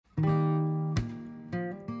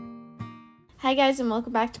Hi guys, and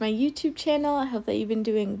welcome back to my YouTube channel. I hope that you've been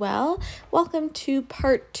doing well. Welcome to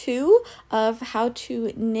part 2 of how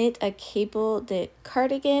to knit a cable knit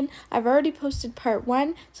cardigan. I've already posted part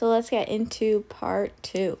 1, so let's get into part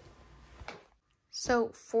 2. So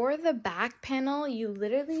for the back panel, you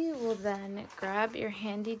literally will then grab your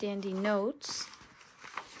handy dandy notes.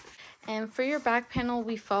 And for your back panel,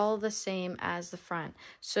 we follow the same as the front.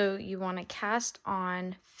 So you want to cast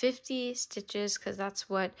on 50 stitches because that's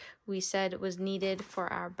what we said was needed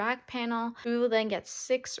for our back panel. We will then get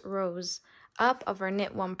 6 rows up of our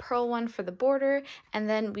knit 1 purl 1 for the border, and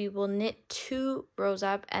then we will knit 2 rows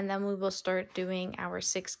up, and then we will start doing our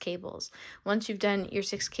 6 cables. Once you've done your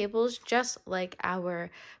 6 cables, just like our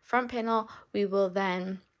front panel, we will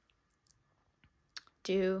then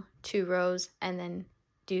do 2 rows and then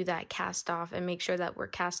do that cast off, and make sure that we're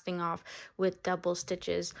casting off with double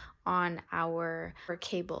stitches on our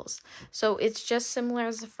cables. So it's just similar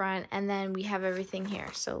as the front, and then we have everything here.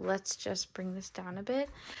 So let's just bring this down a bit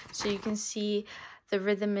so you can see the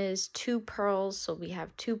rhythm is 2 purls. So we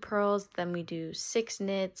have 2 purls, then we do 6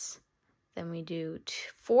 knits, then we do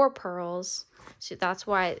 4 purls. So that's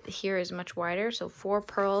why here is much wider. So 4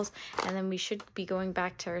 purls, and then we should be going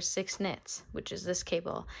back to our 6 knits, which is this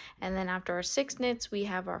cable. And then after our 6 knits, we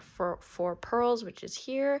have our 4 purls, which is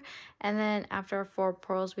here. And then after our 4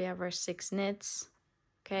 purls, we have our 6 knits.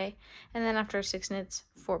 Okay. And then after our 6 knits,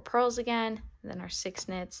 4 purls again, then our 6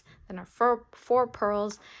 knits, then our 4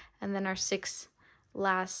 purls, and then our 6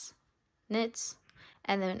 last knits,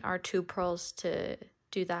 and then our 2 purls to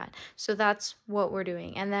do that. So that's what we're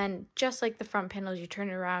doing. And then just like the front panels, you turn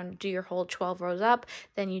it around, do your whole 12 rows up,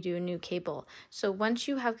 then you do a new cable. So once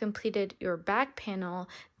you have completed your back panel,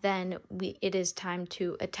 then it is time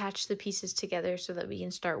to attach the pieces together so that we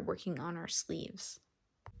can start working on our sleeves.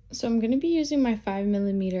 So I'm going to be using my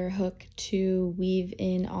 5mm hook to weave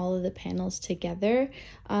in all of the panels together.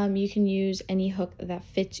 You can use any hook that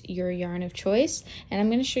fits your yarn of choice, and I'm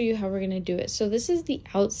going to show you how we're going to do it. So this is the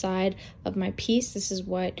outside of my piece. This is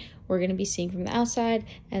what we're going to be seeing from the outside,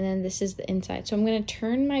 and then this is the inside. So I'm going to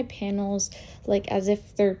turn my panels like as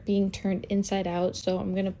if they're being turned inside out. So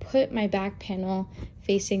I'm going to put my back panel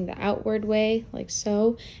facing the outward way like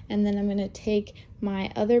so, and then I'm going to take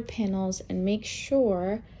my other panels and make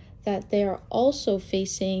sure that they are also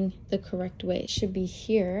facing the correct way. It should be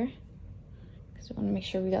here, because I want to make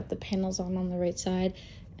sure we got the panels on the right side,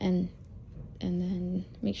 and then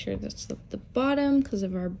make sure that's the bottom because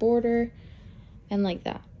of our border, and like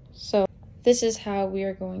that. So this is how we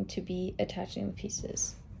are going to be attaching the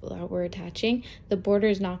pieces that we're attaching. The border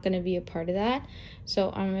is not going to be a part of that,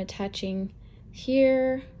 so I'm attaching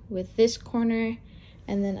here with this corner,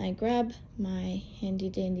 and then I grab my handy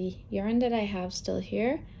dandy yarn that I have still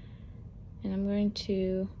here, and I'm going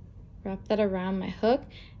to wrap that around my hook.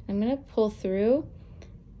 I'm going to pull through,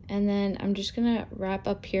 and then I'm just going to wrap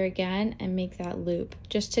up here again and make that loop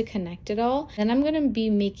just to connect it all. Then I'm going to be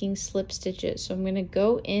making slip stitches. So I'm going to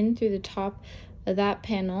go in through the top of that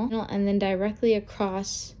panel and then directly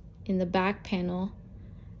across in the back panel,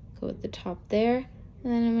 go at the top there,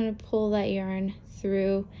 and then I'm going to pull that yarn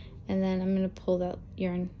through, and then I'm going to pull that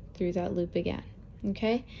yarn through that loop again.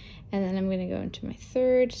 Okay, and then I'm going to go into my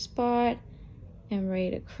third spot and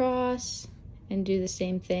right across and do the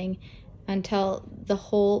same thing until the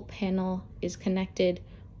whole panel is connected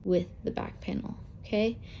with the back panel.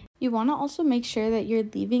 Okay, you want to also make sure that you're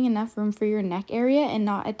leaving enough room for your neck area and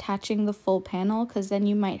not attaching the full panel, because then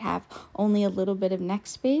you might have only a little bit of neck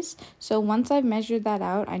space. So once I've measured that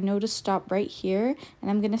out, I know to stop right here,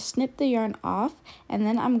 and I'm going to snip the yarn off, and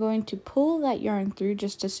then I'm going to pull that yarn through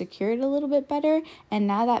just to secure it a little bit better, and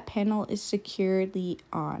now that panel is securely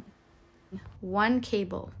on. 1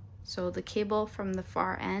 cable. So the cable from the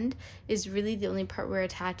far end is really the only part we're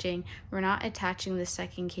attaching. We're not attaching the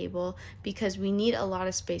second cable because we need a lot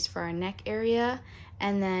of space for our neck area,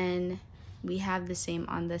 and then we have the same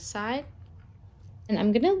on this side. And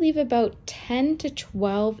I'm gonna leave about 10 to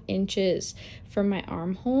 12 inches for my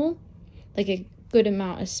armhole, like a good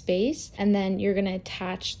amount of space, and then you're gonna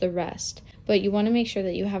attach the rest. But you want to make sure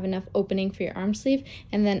that you have enough opening for your arm sleeve,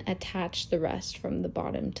 and then attach the rest from the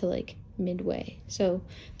bottom to like midway. So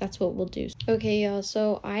that's what we'll do. Okay, y'all,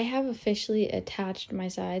 so I have officially attached my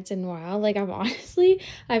sides in a while. Like,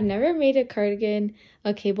 I've never made a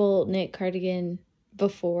cable knit cardigan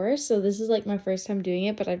before, so this is like my first time doing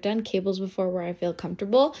it, but I've done cables before where I feel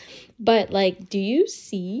comfortable. But like, do you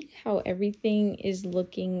see how everything is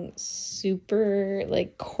looking super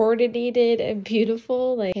like coordinated and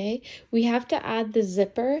beautiful? Like, okay, we have to add the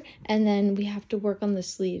zipper, and then we have to work on the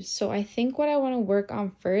sleeves. So I think what I want to work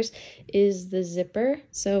on first is the zipper.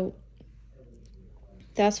 So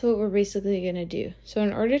that's what we're basically gonna do. So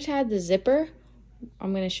in order to add the zipper,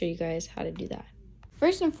 I'm gonna show you guys how to do that.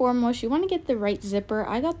 First and foremost, you want to get the right zipper.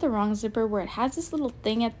 I got the wrong zipper where it has this little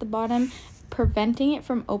thing at the bottom preventing it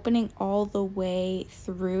from opening all the way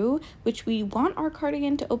through, which we want our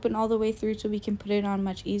cardigan to open all the way through so we can put it on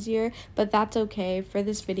much easier, but that's okay. For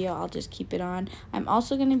this video, I'll just keep it on. I'm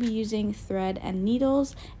also going to be using thread and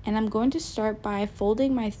needles, and I'm going to start by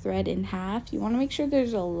folding my thread in half. You want to make sure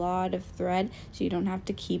there's a lot of thread so you don't have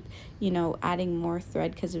to keep, you know, adding more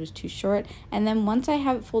thread because it was too short. And then once I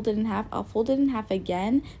have it folded in half, I'll fold it in half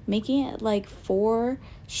again, making it like 4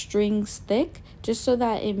 strings thick, just so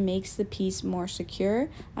that it makes the piece more secure.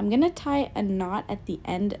 I'm gonna tie a knot at the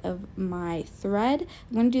end of my thread.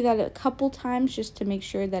 I'm gonna do that a couple times just to make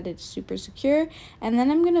sure that it's super secure, and then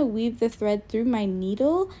I'm gonna weave the thread through my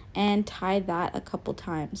needle and tie that a couple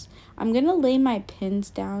times. I'm gonna lay my pins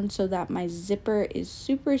down so that my zipper is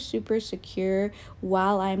super secure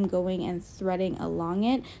while I'm going and threading along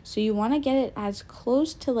it. So you want to get it as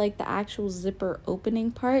close to like the actual zipper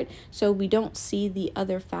opening part so we don't see the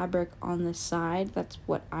other fabric on the side. That's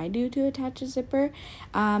what I do to attach a zipper.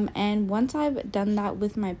 And once I've done that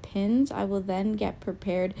with my pins, I will then get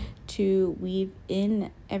prepared to weave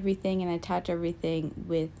in everything and attach everything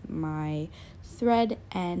with my thread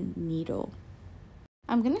and needle.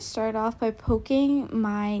 I'm going to start off by poking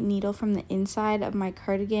my needle from the inside of my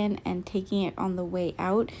cardigan and taking it on the way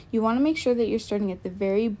out. You want to make sure that you're starting at the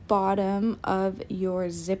very bottom of your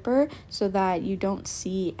zipper so that you don't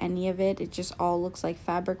see any of it. It just all looks like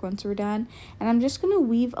fabric once we're done. And I'm just going to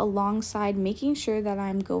weave alongside, making sure that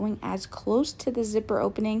I'm going as close to the zipper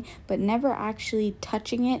opening but never actually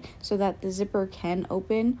touching it so that the zipper can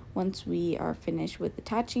open once we are finished with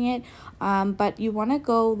attaching it. But you want to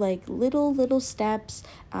go like little steps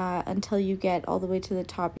until you get all the way to the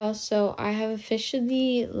top. Also, I have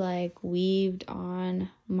officially like weaved on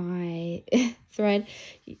my thread.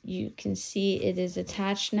 You can see it is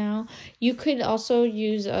attached now. You could also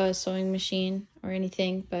use a sewing machine or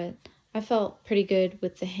anything, but I felt pretty good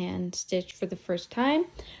with the hand stitch for the first time.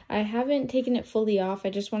 I haven't taken it fully off. I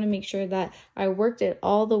just want to make sure that I worked it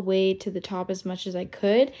all the way to the top as much as I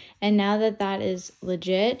could. And now that that is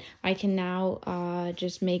legit, I can now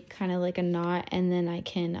just make kind of like a knot, and then I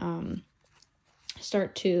can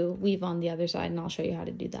start to weave on the other side, and I'll show you how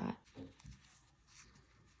to do that.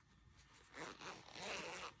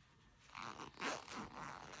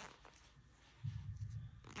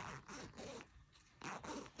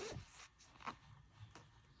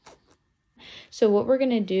 So what we're going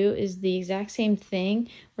to do is the exact same thing.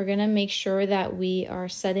 We're going to make sure that we are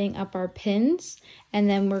setting up our pins, and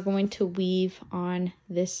then we're going to weave on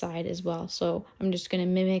this side as well. So I'm just going to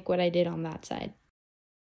mimic what I did on that side.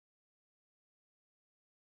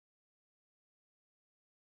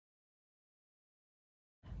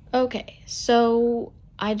 Okay, so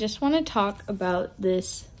I just want to talk about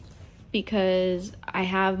this because I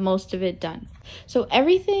have most of it done. So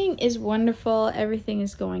everything is wonderful, everything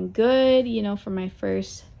is going good, you know, for my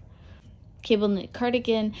first cable knit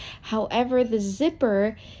cardigan. However, the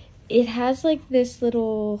zipper, it has like this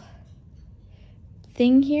little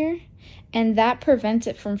thing here, and that prevents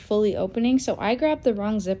it from fully opening. So I grabbed the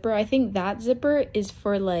wrong zipper. I think that zipper is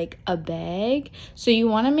for like a bag. So you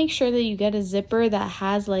want to make sure that you get a zipper that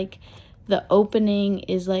has like the opening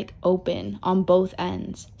is like open on both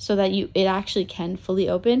ends so that it actually can fully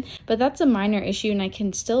open. But that's a minor issue, and I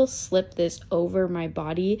can still slip this over my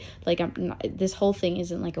body. Like this whole thing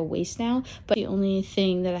isn't like a waist now, but the only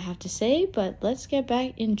thing that I have to say. But let's get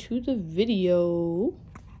back into the video.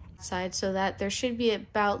 Side, so that there should be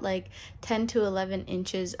about like 10 to 11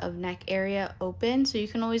 inches of neck area open, so you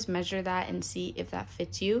can always measure that and see if that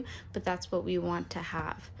fits you, but that's what we want to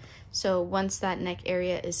have. So once that neck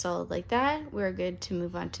area is solid like that, we're good to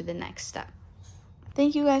move on to the next step.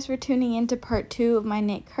 Thank you guys for tuning in to part 2 of my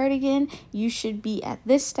knit cardigan. You should be at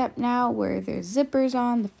this step now where there's zippers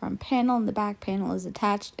on, the front panel and the back panel is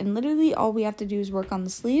attached, and literally all we have to do is work on the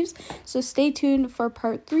sleeves. So stay tuned for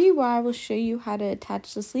part 3 where I will show you how to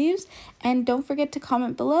attach the sleeves, and don't forget to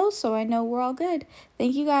comment below so I know we're all good.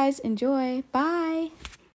 Thank you guys, enjoy, bye!